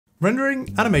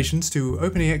Rendering animations to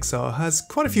OpenEXR has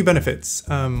quite a few benefits,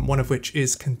 one of which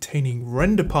is containing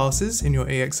render passes in your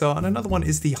EXR, and another one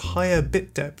is the higher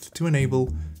bit depth to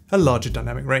enable a larger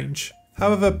dynamic range.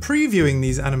 However, previewing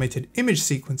these animated image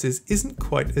sequences isn't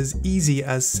quite as easy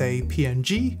as, say,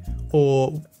 PNG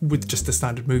or with just a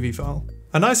standard movie file.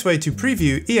 A nice way to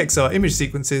preview EXR image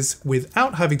sequences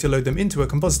without having to load them into a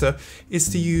compositor is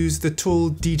to use the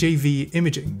tool DJV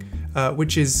imaging,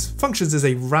 which functions as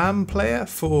a RAM player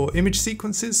for image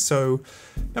sequences. So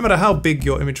no matter how big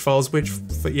your image files, which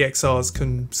for EXRs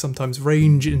can sometimes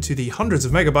range into the hundreds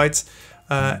of megabytes,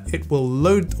 it will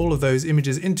load all of those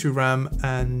images into RAM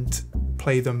and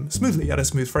play them smoothly at a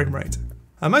smooth frame rate.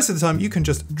 And most of the time you can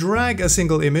just drag a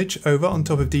single image over on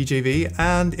top of DJV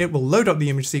and it will load up the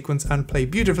image sequence and play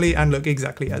beautifully and look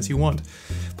exactly as you want.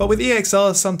 But with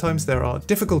EXR, sometimes there are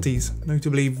difficulties,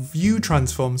 notably view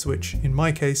transforms, which in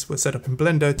my case were set up in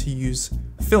Blender to use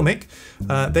Filmic.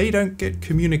 They don't get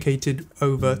communicated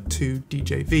over to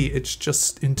DJV, it's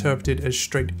just interpreted as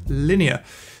straight linear.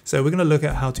 So we're going to look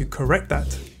at how to correct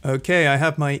that. Okay, I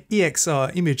have my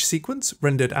EXR image sequence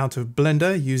rendered out of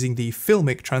Blender using the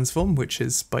Filmic transform, which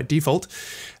is by default.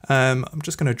 I'm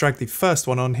just going to drag the first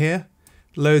one on here,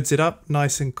 loads it up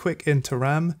nice and quick into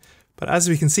RAM. But as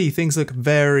we can see, things look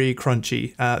very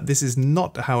crunchy. This is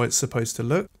not how it's supposed to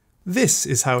look. This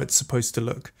is how it's supposed to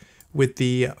look with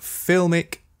the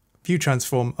Filmic view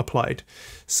transform applied.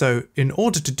 So in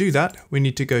order to do that, we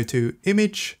need to go to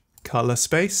Image, Color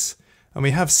Space, and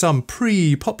we have some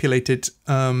pre-populated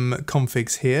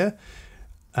configs here,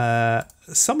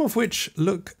 some of which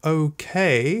look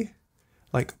okay,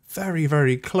 like very,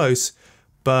 very close,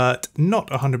 but not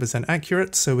 100%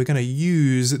 accurate. So we're going to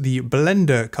use the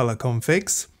Blender color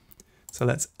configs. So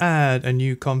let's add a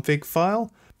new config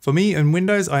file. For me in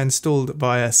Windows, I installed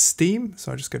via Steam.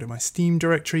 So I just go to my Steam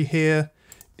directory here,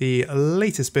 the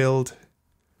latest build,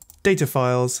 data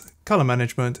files, color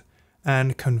management,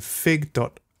 and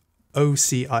config.OCIO.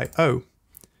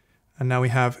 And now we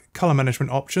have color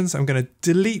management options. I'm going to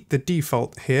delete the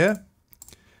default here,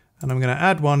 and I'm going to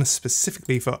add one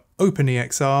specifically for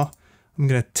OpenEXR. I'm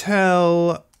going to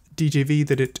tell DJV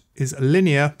that it is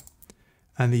linear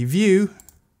and the view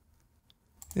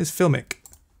is Filmic.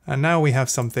 And now we have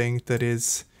something that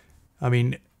is, I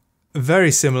mean,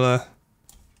 very similar,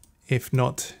 if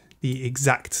not the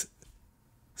exact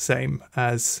same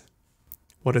as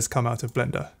what has come out of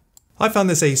Blender. I found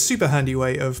this a super handy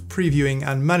way of previewing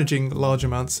and managing large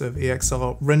amounts of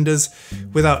EXR renders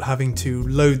without having to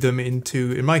load them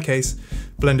into, in my case,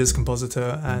 Blender's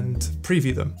compositor and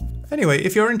preview them. Anyway,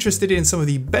 if you're interested in some of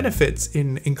the benefits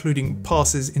in including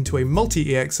passes into a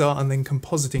multi-EXR and then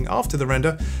compositing after the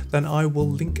render, then I will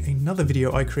link another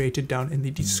video I created down in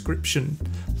the description.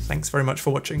 Thanks very much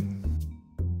for watching.